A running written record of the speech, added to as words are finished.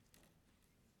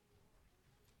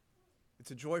It's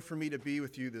a joy for me to be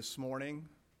with you this morning.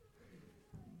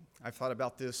 I've thought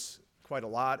about this quite a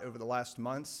lot over the last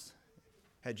months.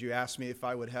 Had you asked me if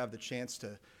I would have the chance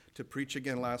to preach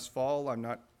again last fall, I'm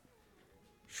not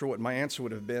sure what my answer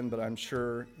would have been, but I'm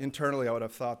sure internally I would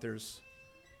have thought there's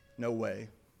no way.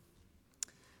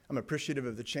 I'm appreciative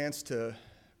of the chance to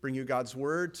bring you God's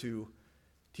Word, to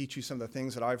teach you some of the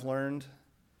things that I've learned.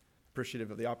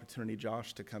 Appreciative of the opportunity,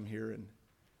 Josh, to come here and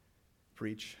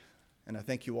preach. And I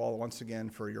thank you all once again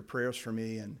for your prayers for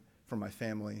me and for my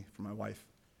family, for my wife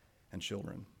and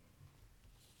children.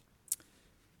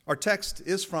 Our text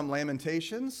is from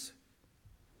Lamentations.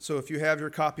 So if you have your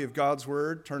copy of God's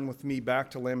Word, turn with me back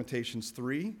to Lamentations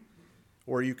 3,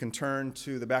 or you can turn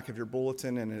to the back of your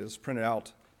bulletin and it is printed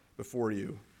out before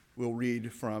you. We'll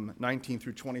read from 19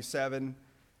 through 27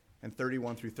 and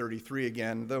 31 through 33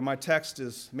 again, though my text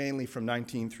is mainly from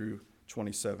 19 through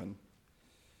 27.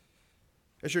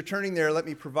 As you're turning there, let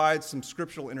me provide some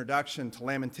scriptural introduction to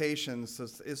Lamentations,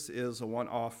 since this is a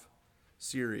one-off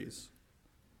series.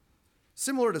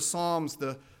 Similar to Psalms,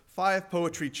 the 5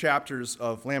 poetry chapters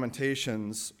of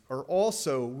Lamentations are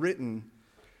also written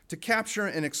to capture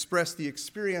and express the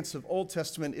experience of Old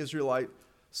Testament Israelite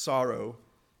sorrow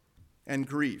and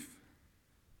grief.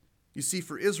 You see,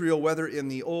 for Israel, whether in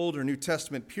the Old or New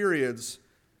Testament periods,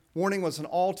 mourning was an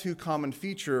all too common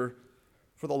feature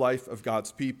for the life of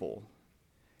God's people.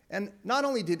 And not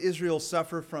only did Israel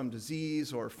suffer from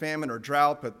disease or famine or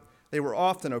drought, but they were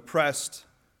often oppressed,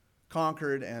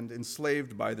 conquered, and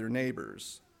enslaved by their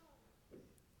neighbors.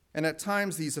 And at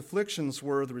times, these afflictions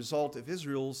were the result of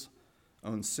Israel's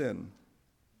own sin.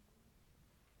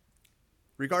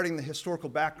 Regarding the historical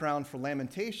background for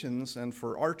Lamentations and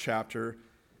for our chapter,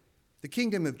 the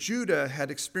kingdom of Judah had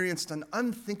experienced an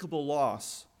unthinkable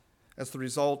loss as the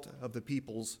result of the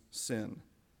people's sin.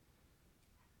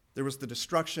 There was the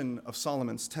destruction of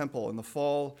Solomon's temple and the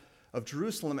fall of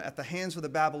Jerusalem at the hands of the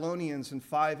Babylonians in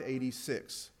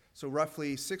 586, so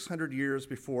roughly 600 years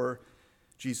before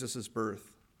Jesus'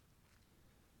 birth.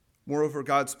 Moreover,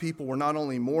 God's people were not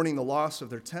only mourning the loss of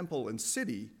their temple and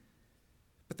city,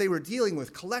 but they were dealing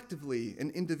with collectively and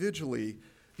individually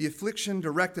the affliction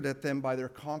directed at them by their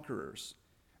conquerors,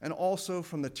 and also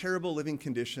from the terrible living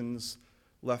conditions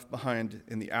left behind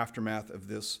in the aftermath of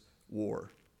this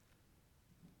war.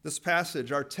 This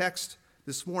passage, our text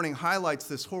this morning, highlights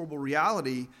this horrible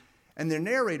reality and the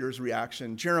narrator's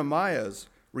reaction, Jeremiah's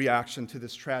reaction to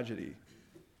this tragedy.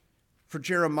 For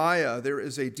Jeremiah, there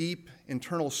is a deep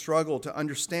internal struggle to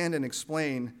understand and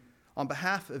explain on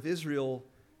behalf of Israel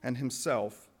and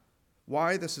himself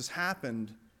why this has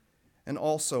happened, and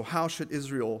also how should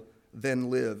Israel then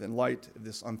live in light of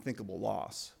this unthinkable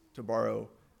loss, to borrow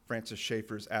Francis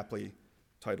Schaeffer's aptly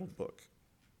titled book.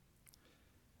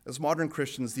 As modern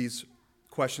Christians, these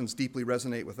questions deeply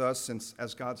resonate with us, since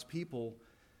as God's people,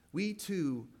 we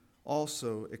too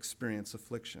also experience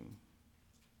affliction.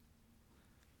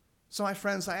 So, my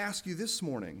friends, I ask you this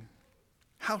morning,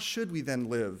 how should we then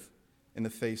live in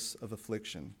the face of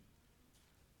affliction?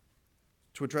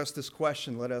 To address this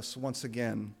question, let us once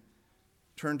again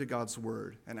turn to God's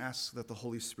Word and ask that the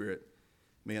Holy Spirit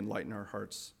may enlighten our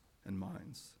hearts and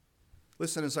minds.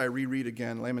 Listen as I reread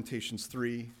again Lamentations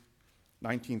 3,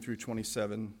 19 through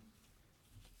 27,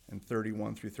 and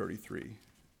 31 through 33.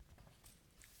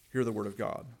 Hear the word of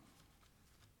God.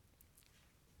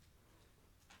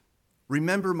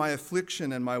 Remember my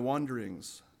affliction and my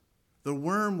wanderings, the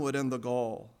wormwood and the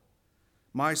gall.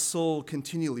 My soul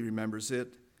continually remembers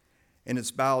it, and is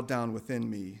bowed down within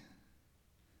me.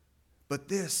 But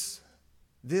this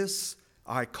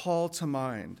I call to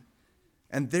mind,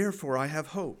 and therefore I have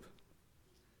hope.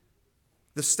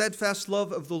 The steadfast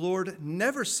love of the Lord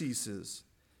never ceases.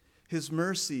 His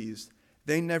mercies,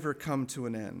 they never come to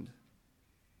an end.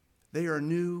 They are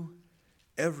new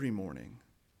every morning.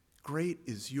 Great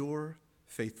is your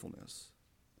faithfulness.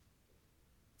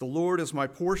 The Lord is my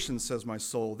portion, says my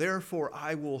soul. Therefore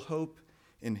I will hope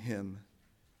in him.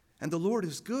 And the Lord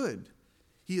is good.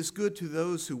 He is good to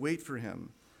those who wait for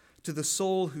him, to the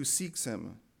soul who seeks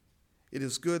him. It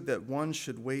is good that one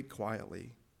should wait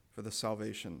quietly for the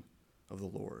salvation of the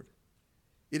Lord.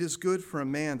 It is good for a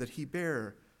man that he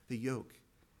bear the yoke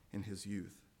in his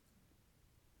youth.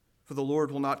 For the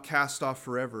Lord will not cast off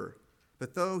forever,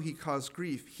 but though he cause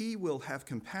grief, he will have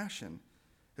compassion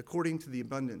according to the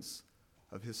abundance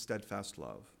of his steadfast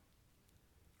love.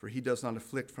 For he does not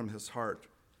afflict from his heart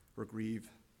or grieve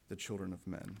the children of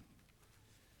men.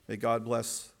 May God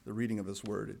bless the reading of his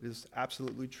word. It is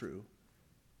absolutely true.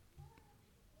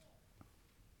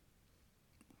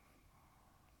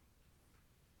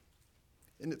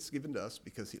 And it's given to us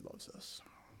because he loves us.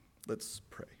 Let's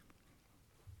pray.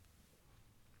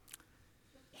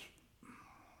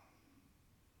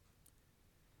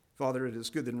 Father, it is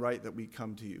good and right that we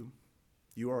come to you.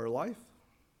 You are our life.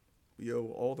 We owe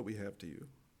all that we have to you.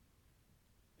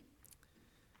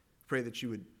 Pray that you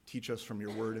would teach us from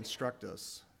your word, instruct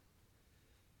us.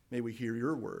 May we hear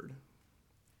your word.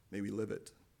 May we live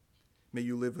it. May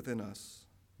you live within us.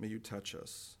 May you touch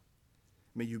us.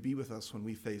 May you be with us when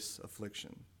we face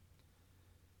affliction.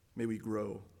 May we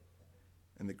grow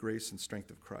in the grace and strength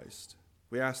of Christ.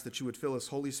 We ask that you would fill us,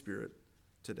 Holy Spirit,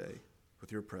 today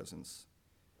with your presence.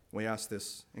 We ask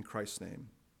this in Christ's name.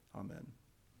 Amen.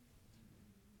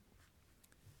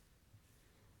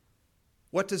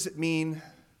 What does it mean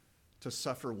to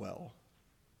suffer well?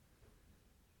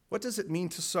 What does it mean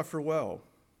to suffer well?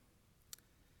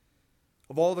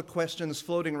 Of all the questions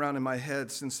floating around in my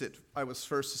head since I was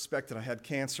first suspected I had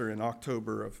cancer in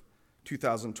October of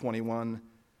 2021,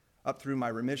 up through my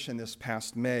remission this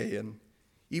past May, and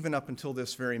even up until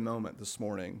this very moment this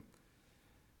morning,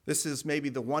 this is maybe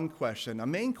the one question, a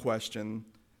main question,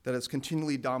 that has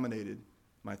continually dominated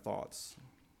my thoughts.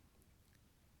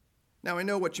 Now, I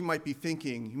know what you might be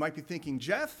thinking. You might be thinking,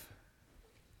 Jeff,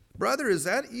 brother, is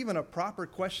that even a proper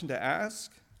question to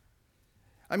ask?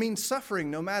 I mean, suffering,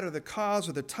 no matter the cause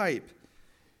or the type,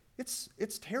 it's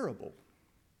terrible.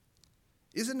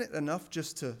 Isn't it enough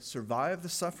just to survive the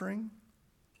suffering,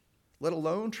 let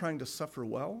alone trying to suffer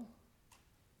well?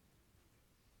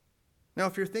 Now,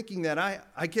 if you're thinking that,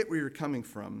 I get where you're coming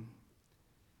from,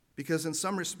 because in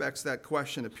some respects that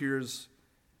question appears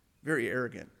very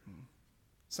arrogant.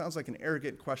 Sounds like an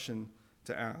arrogant question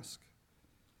to ask.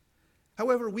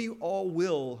 However, we all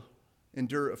will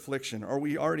endure affliction, or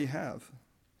we already have.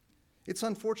 It's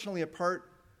unfortunately a part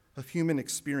of human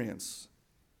experience.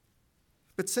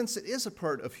 But since it is a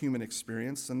part of human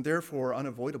experience and therefore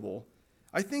unavoidable,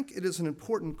 I think it is an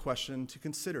important question to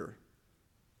consider.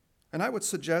 And I would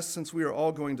suggest, since we are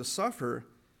all going to suffer,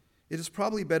 it is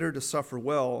probably better to suffer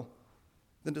well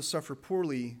than to suffer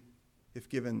poorly if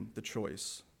given the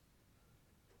choice.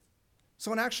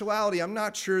 So in actuality, I'm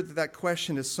not sure that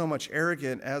question is so much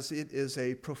arrogant as it is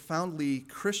a profoundly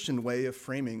Christian way of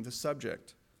framing the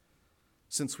subject.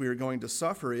 Since we are going to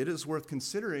suffer, it is worth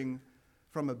considering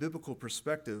from a biblical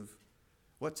perspective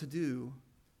what to do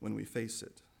when we face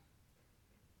it.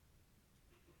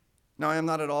 Now, I am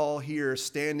not at all here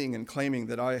standing and claiming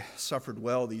that I suffered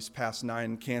well these past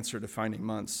 9 cancer-defining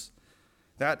months.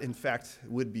 That, in fact,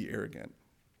 would be arrogant,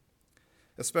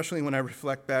 especially when I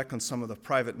reflect back on some of the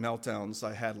private meltdowns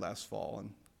I had last fall,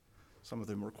 and some of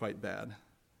them were quite bad.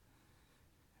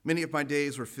 Many of my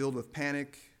days were filled with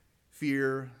panic,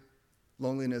 fear,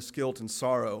 loneliness, guilt, and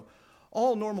sorrow,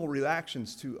 all normal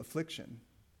reactions to affliction.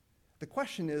 The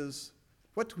question is,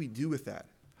 what do we do with that?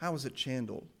 How is it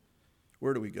channeled?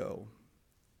 Where do we go?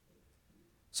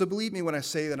 So believe me when I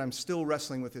say that I'm still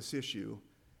wrestling with this issue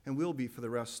and will be for the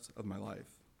rest of my life.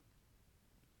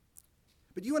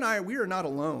 But you and I, we are not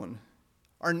alone.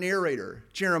 Our narrator,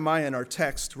 Jeremiah, in our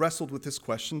text, wrestled with this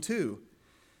question too.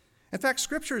 In fact,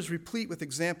 Scripture is replete with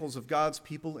examples of God's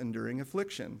people enduring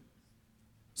affliction.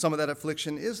 Some of that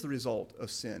affliction is the result of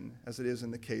sin, as it is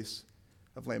in the case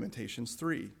of Lamentations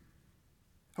 3.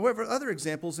 However, other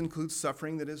examples include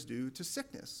suffering that is due to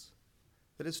sickness,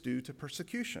 that is due to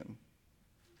persecution,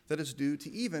 that is due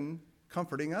to even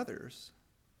comforting others,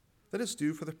 that is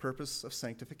due for the purpose of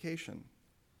sanctification.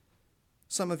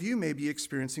 Some of you may be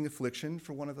experiencing affliction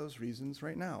for one of those reasons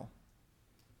right now.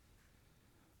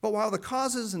 But while the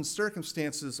causes and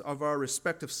circumstances of our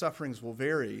respective sufferings will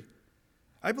vary,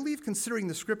 I believe considering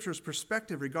the Scripture's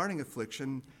perspective regarding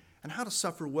affliction and how to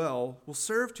suffer well will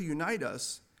serve to unite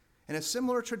us in a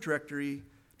similar trajectory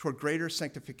toward greater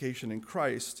sanctification in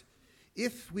Christ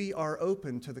if we are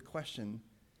open to the question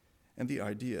and the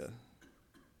idea.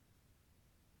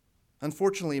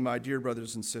 Unfortunately, my dear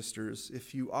brothers and sisters,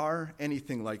 if you are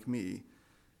anything like me,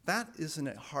 that is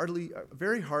a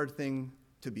very hard thing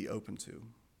to be open to.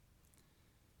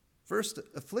 First,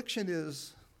 affliction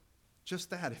is just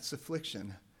that, it's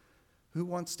affliction. Who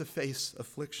wants to face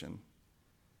affliction?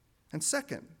 And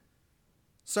second,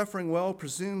 suffering well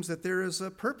presumes that there is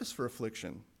a purpose for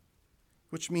affliction,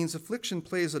 which means affliction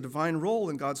plays a divine role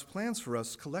in God's plans for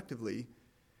us collectively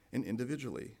and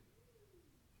individually.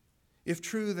 If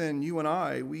true, then you and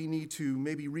I, we need to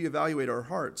maybe reevaluate our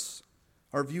hearts,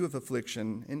 our view of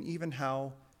affliction, and even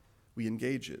how we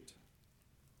engage it.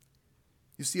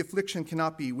 You see, affliction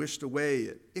cannot be wished away.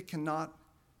 It cannot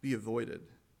be avoided.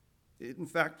 It, in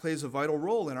fact, plays a vital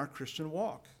role in our Christian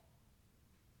walk.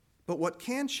 But what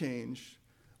can change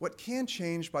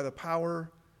by the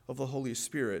power of the Holy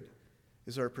Spirit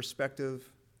is our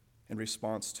perspective and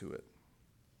response to it.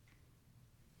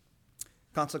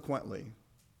 Consequently,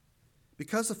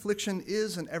 Because affliction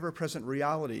is an ever-present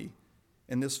reality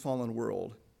in this fallen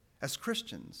world, as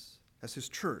Christians, as his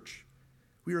church,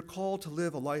 we are called to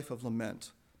live a life of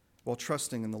lament while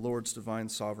trusting in the Lord's divine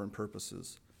sovereign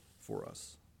purposes for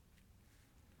us.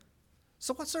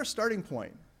 So what's our starting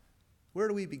point? Where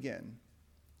do we begin?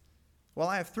 Well,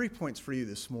 I have 3 points for you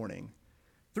this morning,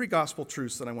 3 gospel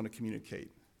truths that I want to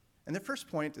communicate. And the first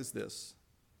point is this: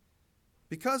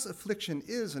 because affliction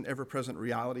is an ever-present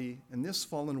reality in this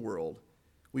fallen world,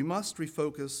 we must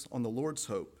refocus on the Lord's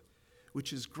hope,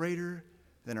 which is greater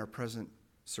than our present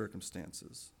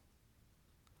circumstances.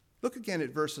 Look again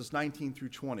at verses 19 through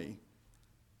 20.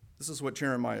 This is what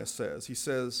Jeremiah says. He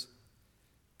says,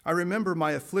 "I remember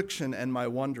my affliction and my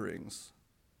wanderings,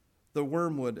 the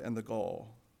wormwood and the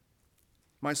gall.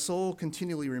 My soul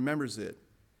continually remembers it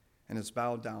and is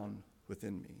bowed down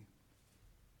within me."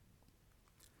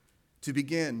 To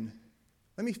begin,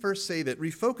 let me first say that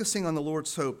refocusing on the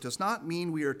Lord's hope does not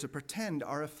mean we are to pretend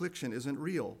our affliction isn't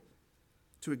real,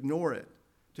 to ignore it,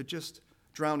 to just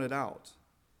drown it out.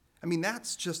 I mean,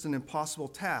 that's just an impossible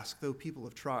task, though people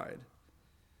have tried.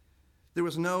 There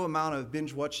was no amount of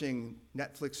binge-watching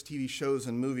Netflix TV shows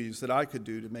and movies that I could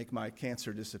do to make my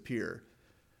cancer disappear.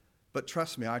 But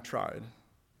trust me, I tried.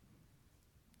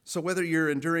 So whether you're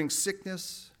enduring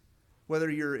sickness, whether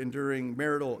you're enduring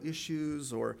marital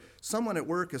issues, or someone at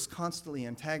work is constantly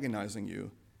antagonizing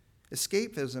you,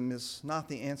 escapism is not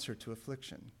the answer to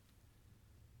affliction.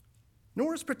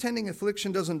 Nor is pretending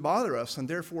affliction doesn't bother us and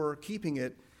therefore keeping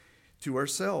it to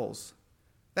ourselves.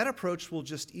 That approach will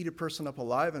just eat a person up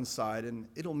alive inside, and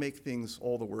it'll make things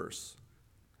all the worse.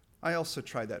 I also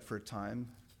tried that for a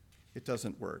time. It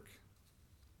doesn't work.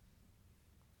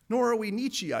 Nor are we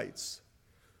Nietzscheites,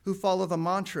 who follow the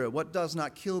mantra, "What does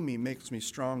not kill me makes me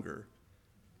stronger."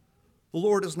 The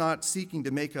Lord is not seeking to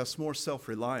make us more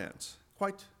self-reliant,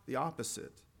 quite the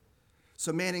opposite.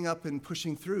 So manning up and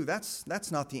pushing through, that's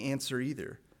not the answer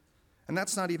either. And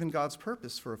that's not even God's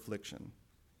purpose for affliction.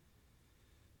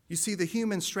 You see, the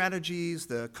human strategies,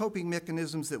 the coping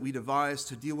mechanisms that we devise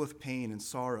to deal with pain and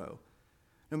sorrow,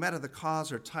 no matter the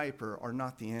cause or type, are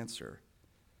not the answer.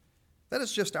 That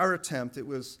is just our attempt. It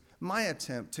was my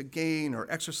attempt to gain or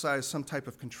exercise some type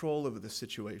of control over the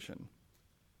situation.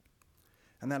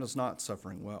 And that is not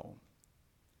suffering well.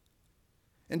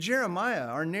 And Jeremiah,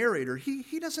 our narrator,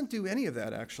 he doesn't do any of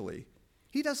that, actually.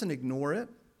 He doesn't ignore it.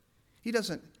 He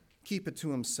doesn't keep it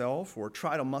to himself or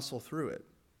try to muscle through it.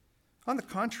 On the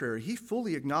contrary, he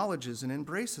fully acknowledges and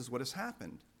embraces what has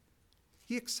happened.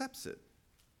 He accepts it.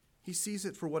 He sees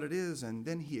it for what it is, and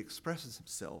then he expresses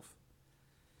himself.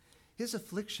 His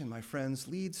affliction, my friends,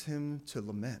 leads him to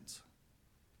lament.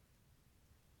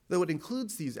 Though it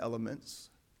includes these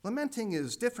elements, lamenting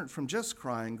is different from just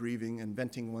crying, grieving, and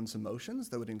venting one's emotions,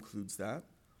 though it includes that.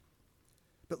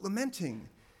 But lamenting,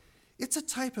 it's a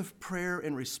type of prayer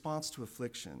in response to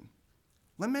affliction.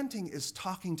 Lamenting is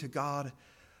talking to God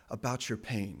about your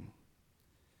pain.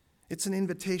 It's an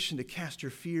invitation to cast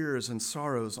your fears and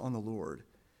sorrows on the Lord.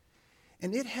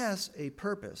 And it has a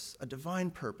purpose, a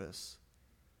divine purpose,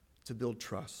 to build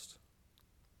trust.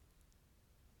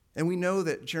 And we know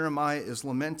that Jeremiah is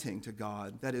lamenting to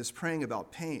God, that is, praying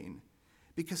about pain,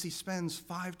 because he spends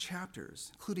 5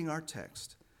 chapters, including our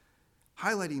text,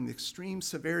 highlighting the extreme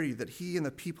severity that he and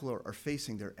the people are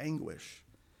facing, their anguish.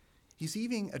 He's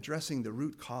even addressing the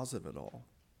root cause of it all.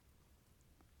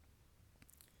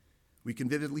 We can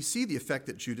vividly see the effect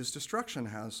that Judah's destruction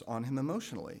has on him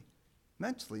emotionally,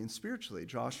 mentally, and spiritually.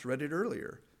 Josh read it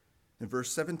earlier. In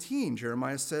verse 17,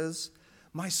 Jeremiah says,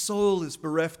 "My soul is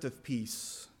bereft of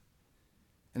peace."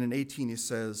 And in 18, he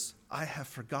says, "I have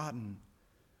forgotten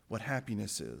what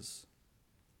happiness is."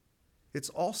 It's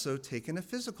also taken a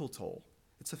physical toll.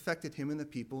 It's affected him and the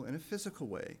people in a physical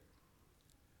way.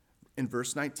 In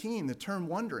verse 19, the term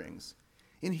wanderings.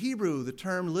 In Hebrew, the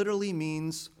term literally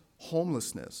means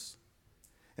homelessness.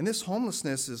 And this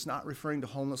homelessness is not referring to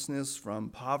homelessness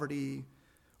from poverty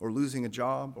or losing a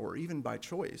job or even by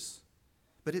choice,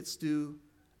 but it's due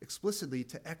explicitly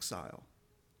to exile.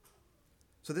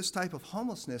 So this type of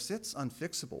homelessness, it's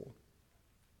unfixable.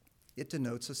 It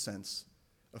denotes a sense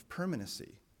of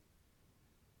permanency.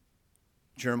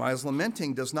 Jeremiah's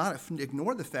lamenting does not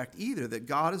ignore the fact either that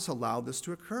God has allowed this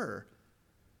to occur.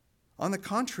 On the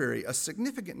contrary, a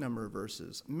significant number of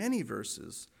verses, many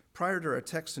verses, prior to our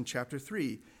text in chapter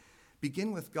 3,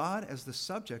 begin with God as the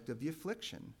subject of the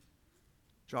affliction.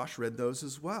 Josh read those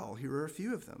as well. Here are a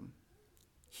few of them.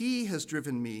 "He has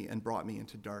driven me and brought me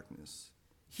into darkness.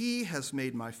 He has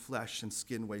made my flesh and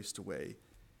skin waste away.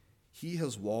 He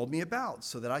has walled me about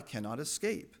so that I cannot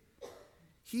escape.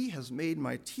 He has made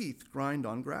my teeth grind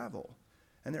on gravel."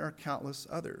 And there are countless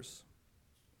others.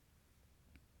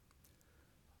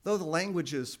 Though the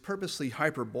language is purposely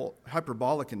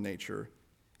hyperbolic in nature,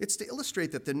 it's to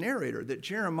illustrate that the narrator, that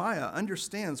Jeremiah,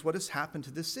 understands what has happened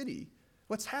to the city,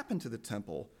 what's happened to the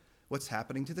temple, what's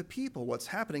happening to the people, what's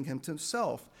happening to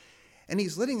himself. And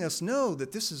he's letting us know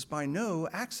that this is by no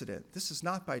accident. This is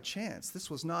not by chance. This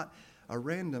was not a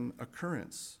random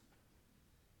occurrence.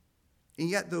 And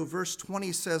yet, though verse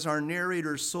 20 says our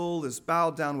narrator's soul is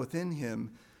bowed down within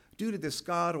him due to this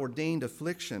God-ordained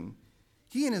affliction,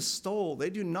 he and his soul, they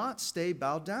do not stay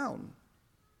bowed down.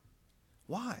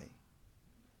 Why?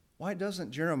 Why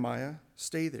doesn't Jeremiah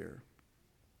stay there?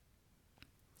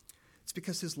 It's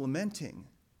because his lamenting,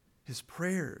 his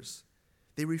prayers,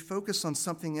 they refocus on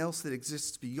something else that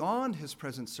exists beyond his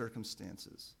present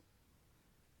circumstances.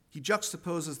 He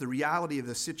juxtaposes the reality of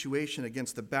the situation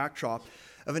against the backdrop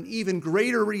of an even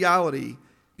greater reality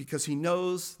because he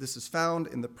knows this is found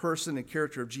in the person and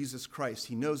character of Jesus Christ.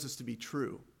 He knows this to be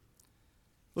true.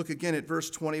 Look again at verse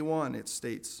 21. It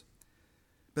states,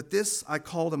 "But this I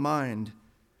call to mind,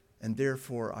 and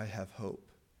therefore I have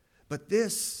hope." But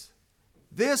this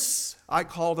I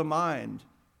call to mind,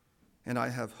 and I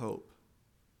have hope.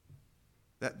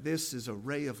 That this is a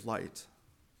ray of light.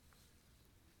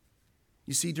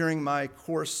 You see, during my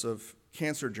course of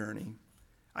cancer journey,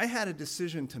 I had a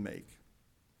decision to make.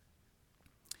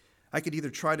 I could either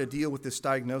try to deal with this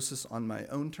diagnosis on my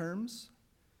own terms,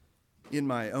 in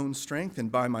my own strength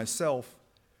and by myself,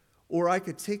 or I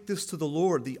could take this to the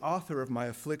Lord, the author of my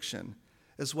affliction,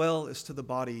 as well as to the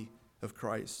body of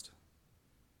Christ.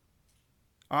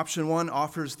 Option one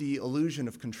offers the illusion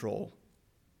of control.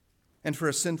 And for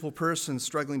a sinful person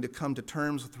struggling to come to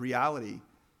terms with reality,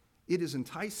 it is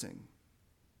enticing.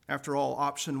 After all,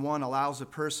 option one allows a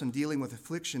person dealing with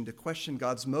affliction to question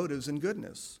God's motives and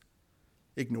goodness,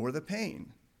 ignore the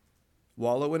pain,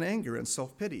 wallow in anger and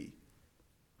self-pity,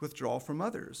 withdraw from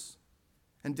others,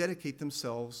 and dedicate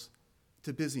themselves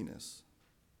to busyness.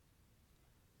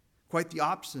 Quite the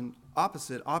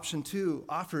opposite, option two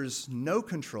offers no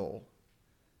control.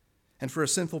 And for a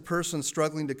sinful person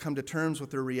struggling to come to terms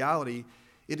with their reality,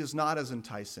 it is not as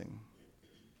enticing.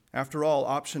 After all,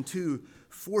 option two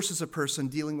forces a person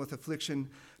dealing with affliction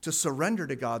to surrender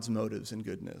to God's motives and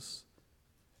goodness,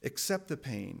 accept the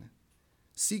pain,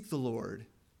 seek the Lord,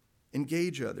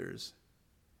 engage others,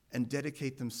 and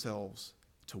dedicate themselves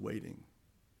to waiting.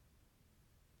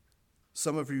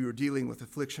 Some of you are dealing with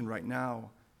affliction right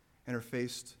now and are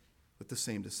faced with the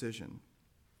same decision.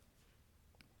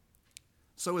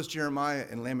 So is Jeremiah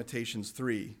in Lamentations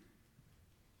 3.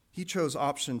 He chose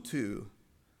option two,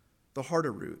 the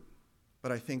harder route,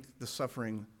 but I think the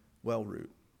suffering well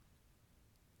route.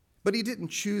 But he didn't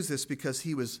choose this because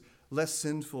he was less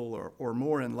sinful or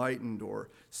more enlightened or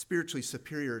spiritually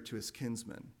superior to his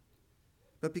kinsmen,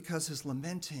 but because his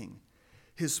lamenting,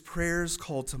 his prayers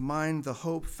called to mind the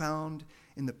hope found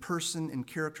in the person and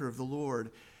character of the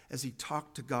Lord as he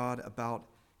talked to God about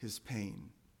his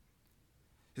pain.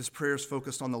 His prayers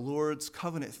focused on the Lord's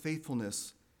covenant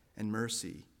faithfulness and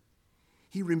mercy.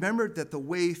 He remembered that the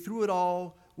way through it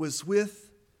all was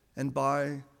with and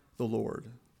by the Lord.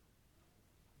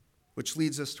 Which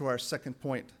leads us to our second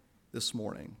point this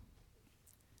morning,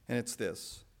 and it's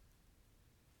this.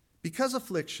 Because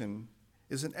affliction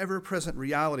is an ever-present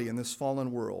reality in this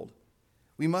fallen world,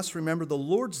 we must remember the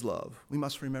Lord's love. We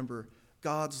must remember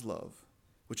God's love,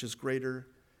 which is greater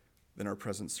than our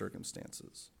present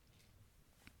circumstances.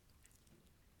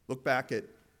 Look back at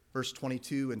verse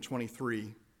 22 and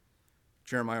 23.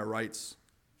 Jeremiah writes,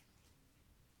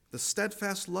 "The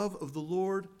steadfast love of the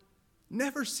Lord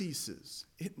never ceases."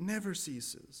 It never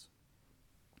ceases.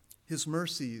 "His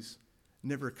mercies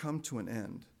never come to an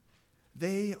end.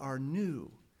 They are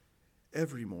new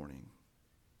every morning.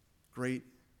 Great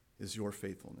is your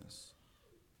faithfulness."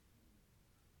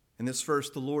 In this verse,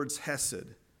 the Lord's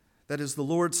hesed, that is, the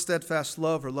Lord's steadfast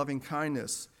love or loving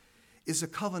kindness, is a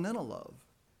covenantal love.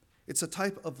 It's a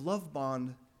type of love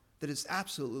bond that is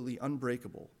absolutely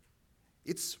unbreakable.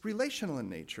 It's relational in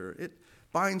nature. It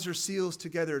binds or seals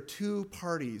together two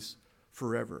parties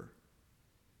forever.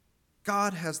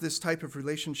 God has this type of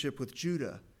relationship with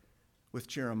Judah, with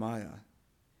Jeremiah.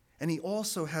 And he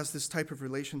also has this type of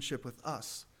relationship with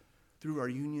us through our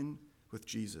union with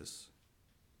Jesus.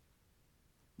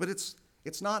 But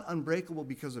it's not unbreakable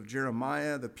because of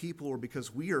Jeremiah, the people, or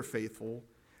because we are faithful,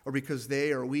 or because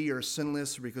they or we are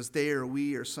sinless, or because they or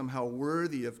we are somehow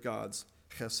worthy of God's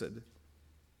chesed.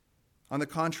 On the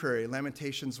contrary,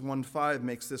 Lamentations 1:5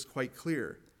 makes this quite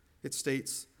clear. It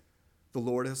states, "The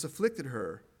Lord has afflicted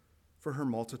her for her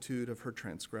multitude of her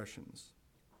transgressions."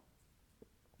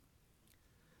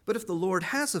 But if the Lord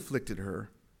has afflicted her,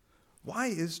 why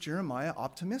is Jeremiah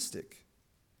optimistic?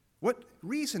 What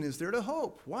reason is there to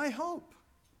hope? Why hope?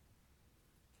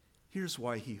 Here's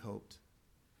why he hoped.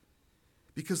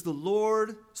 Because the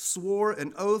Lord swore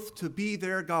an oath to be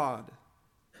their God.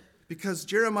 Because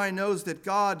Jeremiah knows that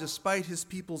God, despite his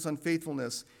people's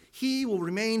unfaithfulness, he will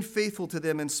remain faithful to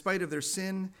them in spite of their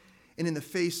sin and in the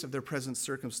face of their present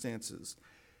circumstances.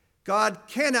 God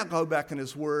cannot go back on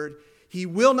his word. He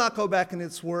will not go back on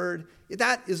his word.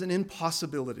 That is an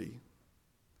impossibility.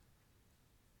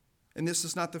 And this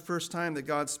is not the first time that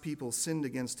God's people sinned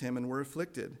against him and were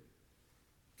afflicted.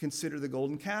 Consider the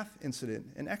golden calf incident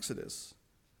in Exodus,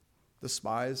 the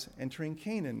spies entering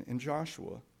Canaan in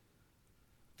Joshua,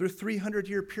 the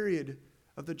 300-year period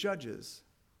of the judges,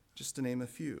 just to name a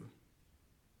few.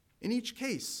 In each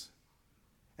case,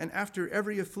 and after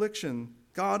every affliction,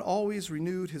 God always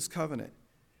renewed his covenant,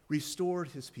 restored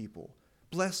his people,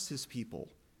 blessed his people,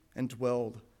 and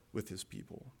dwelled with his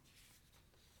people.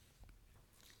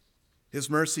 His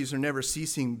mercies are never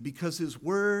ceasing because his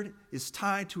word is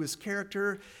tied to his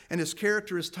character, and his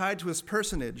character is tied to his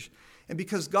personage. And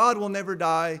because God will never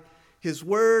die, his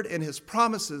word and his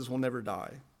promises will never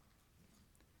die.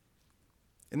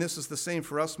 And this is the same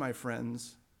for us, my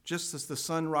friends. Just as the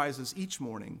sun rises each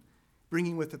morning,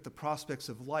 bringing with it the prospects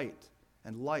of light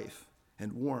and life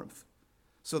and warmth,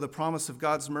 so the promise of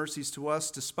God's mercies to us,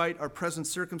 despite our present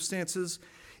circumstances,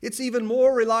 it's even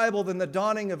more reliable than the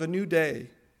dawning of a new day.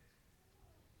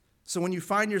 So when you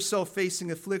find yourself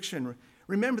facing affliction,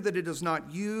 remember that it is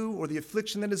not you or the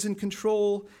affliction that is in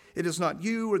control. It is not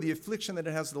you or the affliction that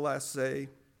has the last say.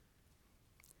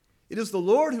 It is the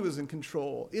Lord who is in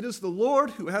control. It is the Lord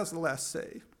who has the last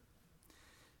say.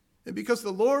 And because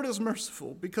the Lord is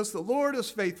merciful, because the Lord is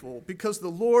faithful, because the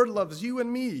Lord loves you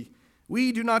and me,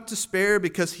 we do not despair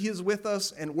because he is with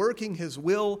us and working his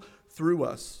will through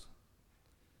us.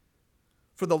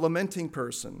 For the lamenting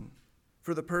person,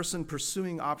 for the person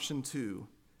pursuing option 2,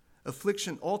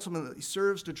 affliction ultimately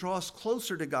serves to draw us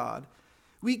closer to God.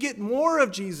 We get more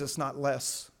of Jesus, not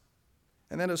less.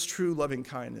 And that is true loving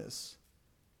kindness.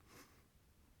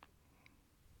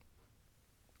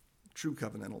 True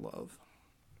covenantal love.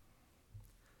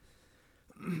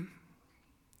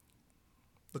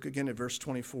 Look again at verse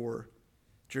 24.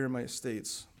 Jeremiah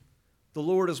states, "The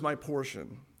Lord is my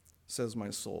portion, says my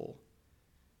soul.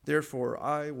 Therefore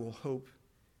I will hope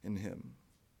in him."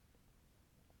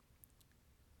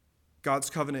 God's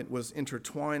covenant was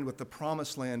intertwined with the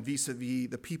promised land vis-a-vis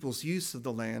the people's use of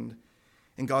the land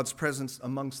and God's presence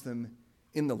amongst them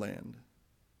in the land.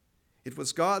 It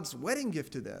was God's wedding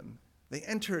gift to them. They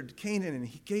entered Canaan and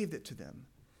he gave it to them.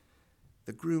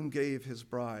 The groom gave his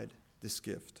bride this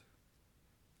gift.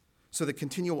 So the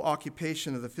continual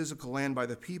occupation of the physical land by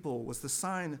the people was the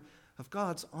sign of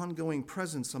God's ongoing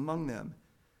presence among them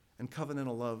and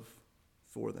covenantal love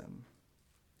for them.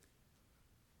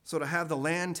 So to have the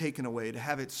land taken away, to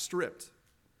have it stripped,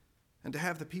 and to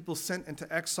have the people sent into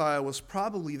exile was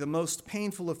probably the most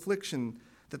painful affliction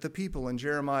that the people in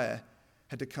Jeremiah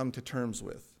had to come to terms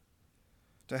with.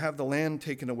 To have the land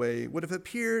taken away would have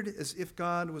appeared as if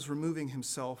God was removing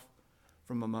himself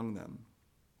from among them.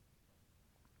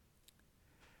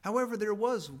 However, there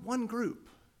was one group,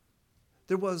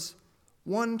 there was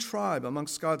one tribe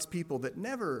amongst God's people that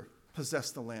never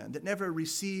possessed the land, that never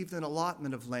received an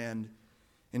allotment of land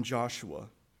in Joshua,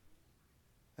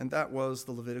 and that was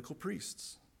the Levitical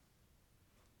priests.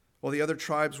 While the other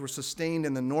tribes were sustained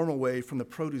in the normal way from the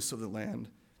produce of the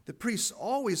land, the priests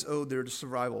always owed their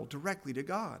survival directly to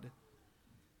God.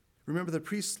 Remember, the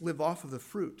priests live off of the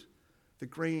fruit, the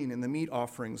grain, and the meat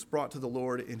offerings brought to the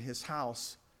Lord in his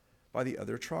house by the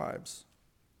other tribes.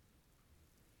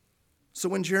 So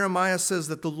when Jeremiah says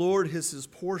that the Lord is his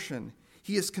portion,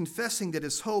 he is confessing that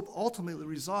his hope ultimately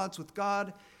resides with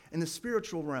God in the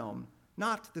spiritual realm,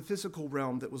 not the physical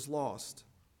realm that was lost.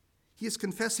 He is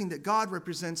confessing that God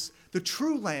represents the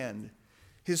true land,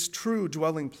 his true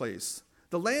dwelling place.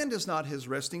 The land is not his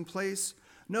resting place.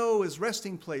 No, his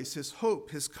resting place, his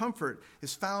hope, his comfort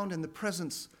is found in the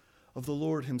presence of the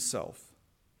Lord himself.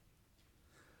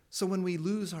 So when we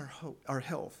lose our hope, our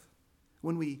health,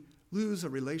 when we lose a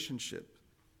relationship,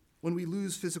 when we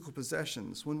lose physical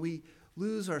possessions, when we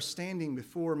lose our standing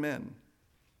before men,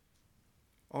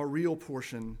 our real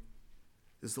portion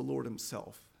is the Lord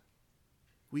himself.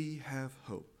 We have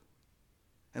hope.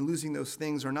 And losing those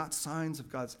things are not signs of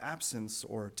God's absence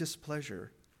or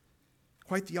displeasure.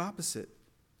 Quite the opposite.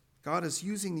 God is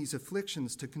using these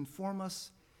afflictions to conform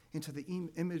us into the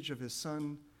image of his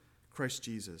Son, Christ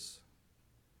Jesus.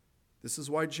 This is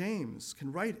why James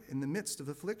can write in the midst of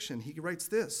affliction. He writes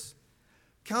this: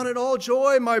 "Count it all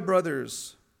joy, my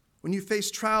brothers, when you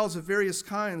face trials of various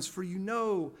kinds, for you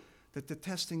know that the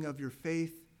testing of your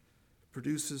faith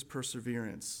produces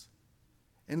perseverance.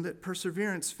 And let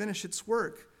perseverance finish its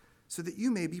work so that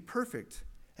you may be perfect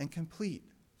and complete,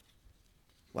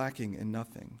 lacking in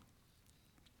nothing.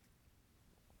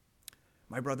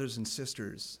 My brothers and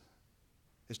sisters,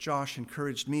 as Josh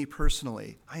encouraged me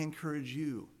personally, I encourage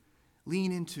you.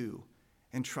 Lean into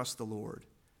and trust the Lord.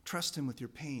 Trust him with your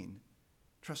pain.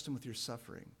 Trust him with your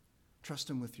suffering. Trust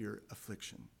him with your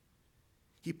affliction.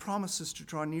 He promises to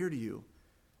draw near to you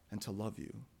and to love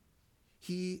you.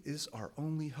 He is our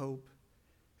only hope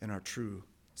and our true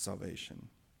salvation.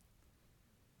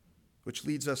 Which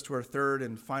leads us to our third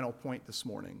and final point this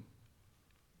morning.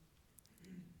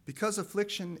 Because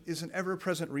affliction is an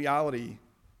ever-present reality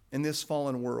in this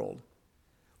fallen world,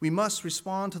 we must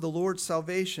respond to the Lord's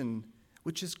salvation,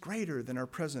 which is greater than our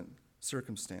present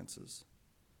circumstances.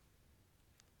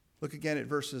 Look again at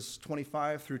verses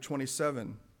 25 through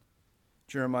 27.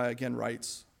 Jeremiah again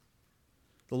writes,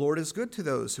 "The Lord is good to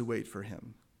those who wait for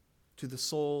him, to the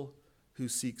soul who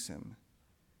seeks him.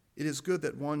 It is good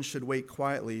that one should wait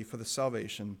quietly for the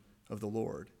salvation of the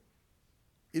Lord.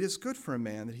 It is good for a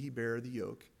man that he bear the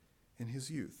yoke in his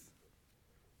youth."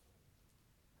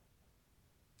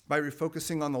 By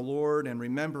refocusing on the Lord and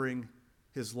remembering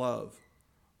his love,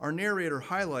 our narrator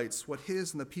highlights what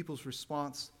his and the people's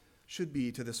response should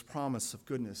be to this promise of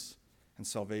goodness and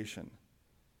salvation.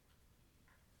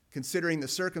 Considering the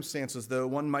circumstances, though,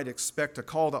 one might expect a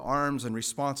call to arms in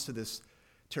response to this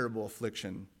terrible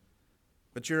affliction.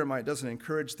 But Jeremiah doesn't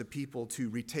encourage the people to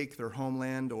retake their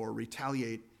homeland or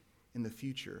retaliate in the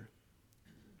future.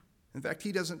 In fact,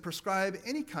 he doesn't prescribe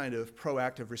any kind of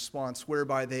proactive response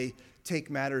whereby they take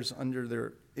matters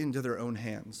into their own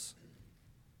hands.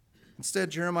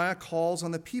 Instead, Jeremiah calls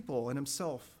on the people and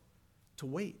himself to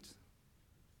wait,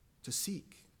 to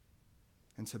seek,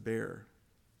 and to bear.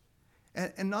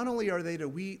 And not only are they to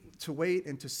wait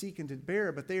and to seek and to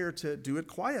bear, but they are to do it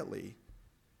quietly,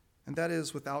 and that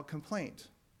is without complaint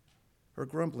or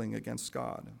grumbling against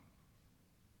God.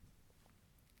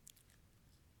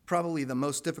 Probably the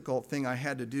most difficult thing I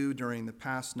had to do during the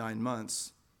past 9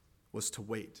 months was to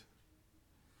wait.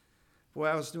 Boy,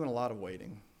 I was doing a lot of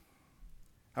waiting.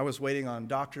 I was waiting on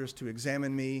doctors to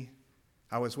examine me.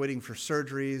 I was waiting for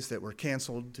surgeries that were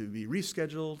canceled to be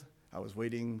rescheduled. I was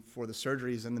waiting for the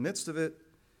surgeries in the midst of it,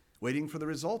 waiting for the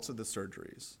results of the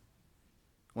surgeries.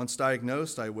 Once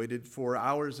diagnosed, I waited for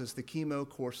hours as the chemo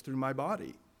coursed through my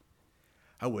body.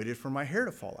 I waited for my hair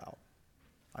to fall out.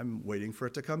 I'm waiting for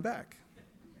it to come back.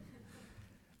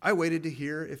 I waited to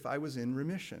hear if I was in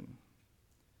remission.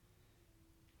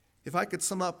 If I could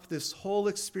sum up this whole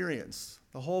experience,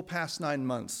 the whole past 9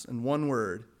 months, in one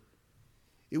word,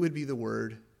 it would be the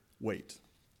word wait.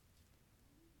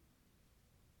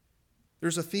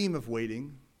 There's a theme of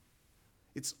waiting.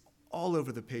 It's all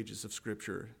over the pages of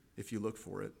Scripture if you look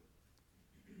for it.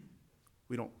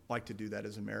 We don't like to do that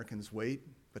as Americans, wait,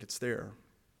 but it's there.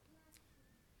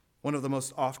 One of the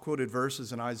most oft-quoted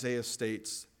verses in Isaiah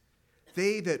states,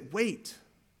 they that wait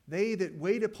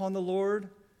upon the Lord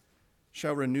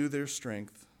shall renew their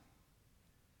strength."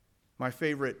 My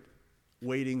favorite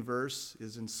waiting verse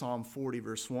is in Psalm 40,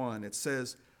 verse 1. It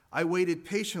says, "I waited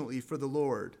patiently for the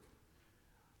Lord."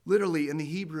 Literally, in the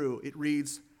Hebrew, it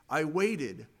reads, "I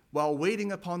waited while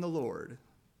waiting upon the Lord."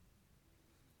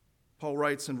 Paul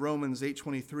writes in Romans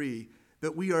 8:23,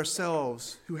 "But we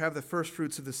ourselves, who have the first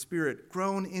fruits of the Spirit,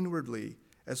 groan inwardly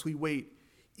as we wait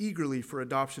eagerly for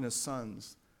adoption as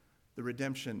sons, the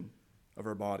redemption of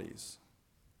our bodies."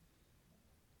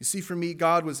 You see, for me,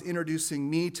 God was introducing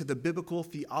me to the biblical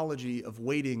theology of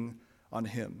waiting on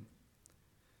him.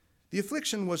 The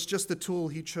affliction was just the tool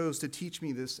he chose to teach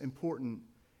me this important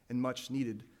and much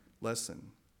needed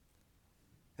lesson.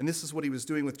 And this is what he was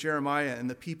doing with Jeremiah and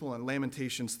the people in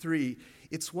Lamentations 3.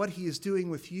 It's what he is doing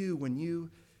with you when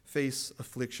you face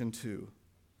affliction too.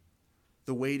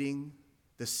 The waiting,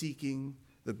 the seeking,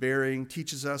 the bearing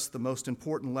teaches us the most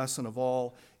important lesson of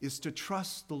all is to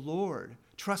trust the Lord.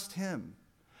 Trust him.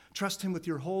 Trust him with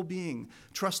your whole being.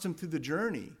 Trust him through the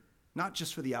journey, not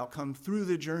just for the outcome, through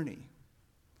the journey.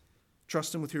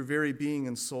 Trust him with your very being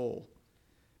and soul,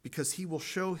 because he will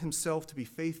show himself to be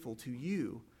faithful to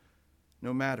you,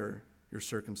 no matter your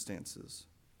circumstances.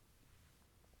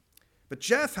 But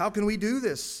Jeff, how can we do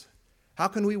this? How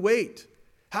can we wait?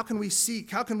 How can we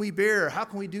seek? How can we bear? How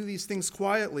can we do these things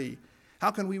quietly?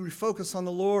 How can we refocus on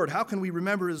the Lord? How can we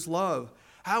remember his love?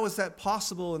 How is that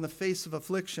possible in the face of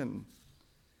affliction?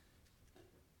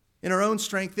 In our own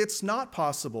strength, it's not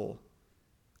possible.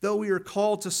 Though we are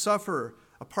called to suffer,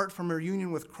 apart from our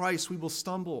union with Christ, we will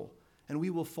stumble and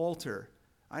we will falter.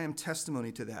 I am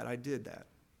testimony to that. I did that.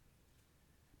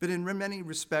 But in many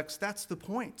respects, that's the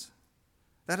point.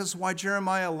 That is why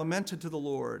Jeremiah lamented to the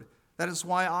Lord. That is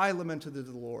why I lamented to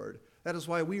the Lord. That is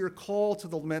why we are called to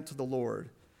lament to the Lord.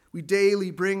 We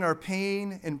daily bring our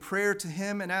pain and prayer to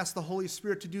him and ask the Holy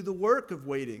Spirit to do the work of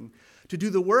waiting, to do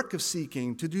the work of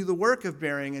seeking, to do the work of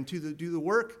bearing, and to do the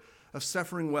work of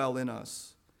suffering well in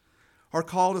us. Our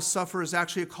call to suffer is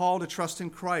actually a call to trust in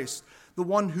Christ, the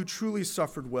one who truly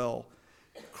suffered well.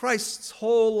 Christ's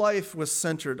whole life was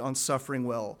centered on suffering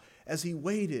well as he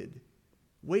waited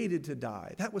to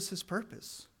die. That was his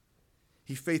purpose.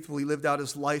 He faithfully lived out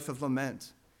his life of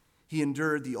lament. He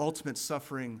endured the ultimate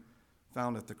suffering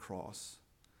found at the cross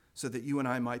so that you and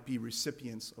I might be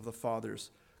recipients of the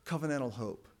Father's covenantal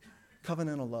hope,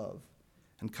 covenantal love,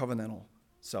 and covenantal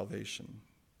salvation.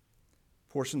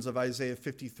 Portions of Isaiah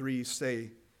 53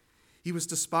 say, "He was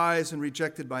despised and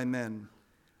rejected by men,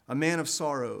 a man of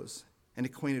sorrows and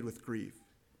acquainted with grief.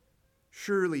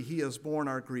 Surely he has borne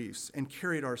our griefs and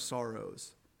carried our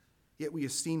sorrows. Yet we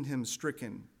esteemed him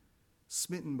stricken,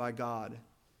 smitten by God,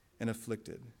 and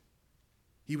afflicted.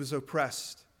 He was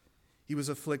oppressed, he was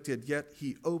afflicted, yet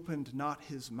he opened not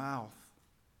his mouth.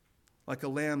 Like a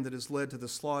lamb that is led to the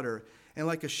slaughter, and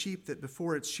like a sheep that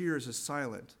before its shears is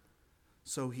silent,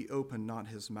 so he opened not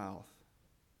his mouth."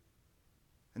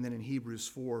 And then in Hebrews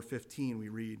 4:15 we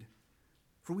read,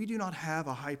 "For we do not have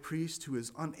a high priest who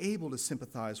is unable to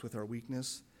sympathize with our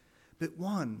weakness, but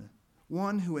one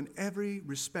who in every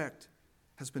respect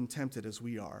has been tempted as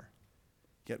we are,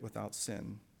 yet without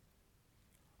sin."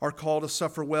 Our call to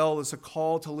suffer well is a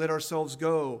call to let ourselves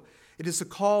go. It is a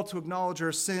call to acknowledge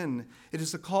our sin. It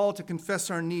is a call to confess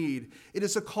our need. It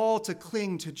is a call to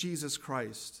cling to Jesus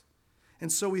Christ.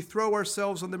 And so we throw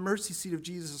ourselves on the mercy seat of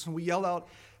Jesus and we yell out,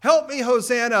 "Help me,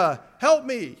 Hosanna! Help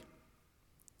me!"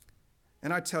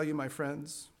 And I tell you, my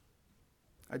friends,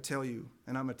 I tell you,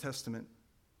 and I'm a testament,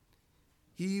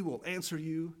 he will answer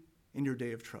you in your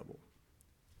day of trouble.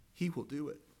 He will do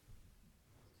it.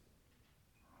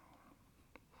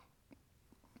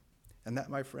 And that,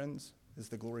 my friends, is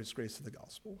the glorious grace of the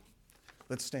gospel.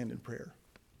 Let's stand in prayer.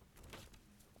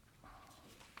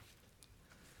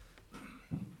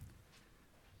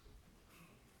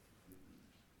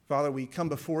 Father, we come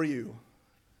before you.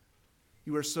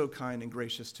 You are so kind and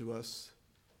gracious to us.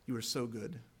 You are so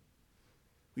good.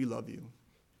 We love you.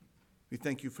 We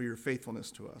thank you for your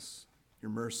faithfulness to us, your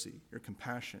mercy, your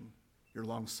compassion, your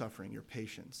long-suffering, your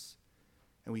patience.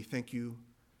 And we thank you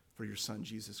for your Son,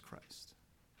 Jesus Christ.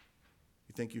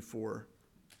 We thank you for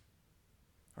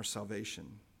our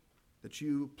salvation, that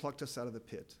you plucked us out of the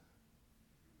pit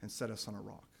and set us on a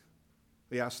rock.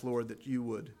 We ask, Lord, that you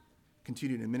would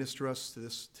continue to minister us to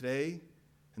this today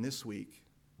and this week,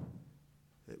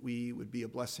 that we would be a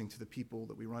blessing to the people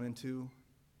that we run into.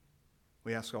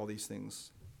 We ask all these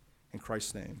things in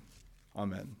Christ's name.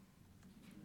 Amen.